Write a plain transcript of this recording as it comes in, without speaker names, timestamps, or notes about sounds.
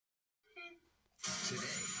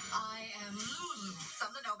Today. I am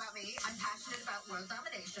something to know about me. I'm passionate about world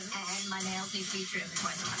domination, and my nails need to be trimmed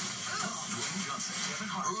twice a month. Dwayne Johnson, Kevin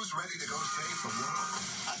Hart. Who's ready to go save the world?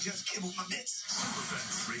 I just kibbled my mitts.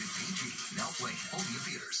 Superpowers, rated PG, now playing only in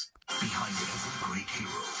theaters. Behind every great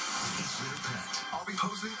hero is their pet. I'll be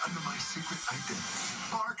posing under my secret identity,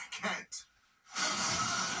 Mark Kent.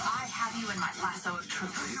 I have you in my lasso of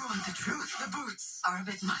truth. You want the truth? The boots Are a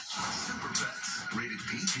bit much. Super Pets, rated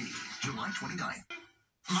PG, July 29th.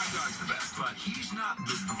 My dog's the best, but he's not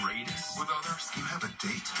the greatest with others. You have a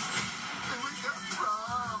date? Then we got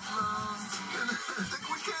problems. Think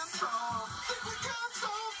we can solve. Think we can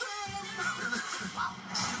solve them. Wow.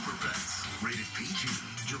 Super Pets, rated PG,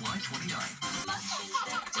 July 29th.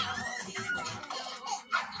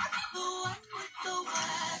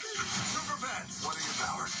 Super Pets. What are your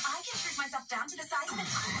powers? I can shrink myself down to the size of an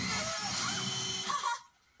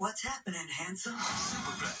What's happening, handsome?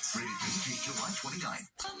 Super Pets, rated PG, July 29th.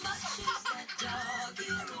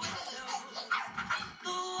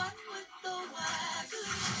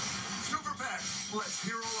 Super Pets. Let's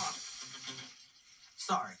hero up.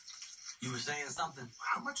 Sorry. You were saying something?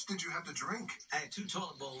 How much did you have to drink? I had 2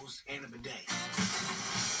 toilet bowls and a bidet.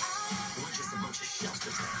 We're just a bunch of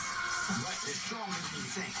shelter pets. Right, they're stronger than you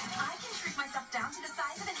think. I can shrink myself down to the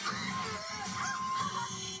size of an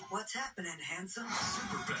What's happening, handsome?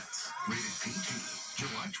 Super Pets, rated PG,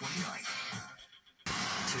 July 29th.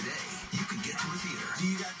 Today, you can get to a theater. Do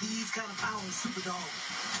you got these kind of powers, super dog?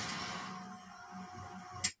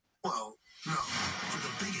 Well, no. For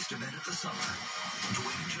the biggest event of the summer,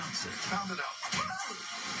 Dwayne Johnson, Found it out.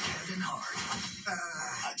 Kevin Hart,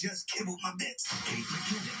 I just kibbled my bits. Kate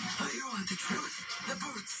McKinnon, You want the truth? The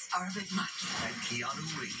boots are a bit much. and Kenau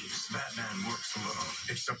Reeves. Batman works alone,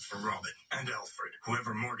 except for Robin and Alfred,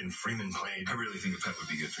 whoever Morgan Freeman played. I really think a pet would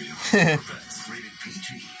be good for you. Super Pets, rated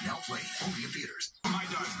PG, now playing only in theaters. My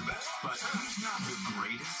dog's the best, but he's not the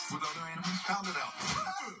greatest with other animals. Found it out.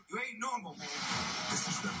 You ain't normal, man. This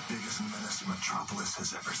is the biggest menace Metropolis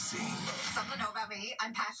has ever seen. Something to know about me.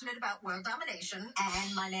 I'm passionate about world domination,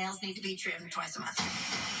 and my nails need to be trimmed twice a month.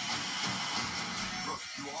 Look,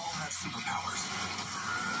 you all have superpowers.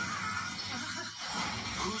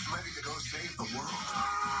 Who's ready to go save the world?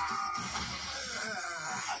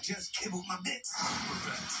 I just kibbled my mitts. Super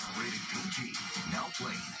Pets, rated PG, now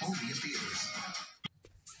playing only in theaters.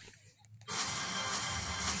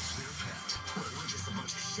 It's their pet. We're just a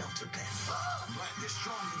bunch of shelter pets. Right, they're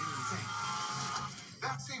stronger than you think.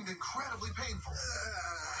 That seemed incredibly painful.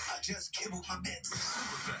 I just kibbled my mitts.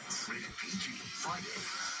 Super Pets, rated PG, Friday.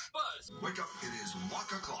 Buzz. Wake up, it is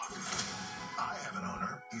walk o'clock. I have an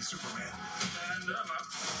owner. He's Superman. And I'm up.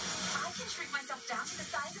 I can shrink myself down to the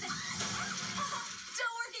size of an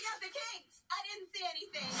Still working out the kinks. I didn't see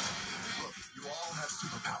anything. Look, you all have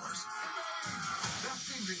superpowers. That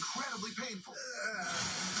seemed incredibly painful.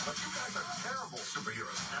 But you guys are terrible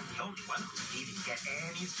superheroes. I'm the only one who didn't get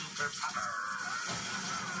any superpowers.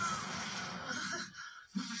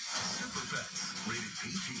 Super Pets, rated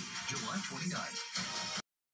PG, July 29th.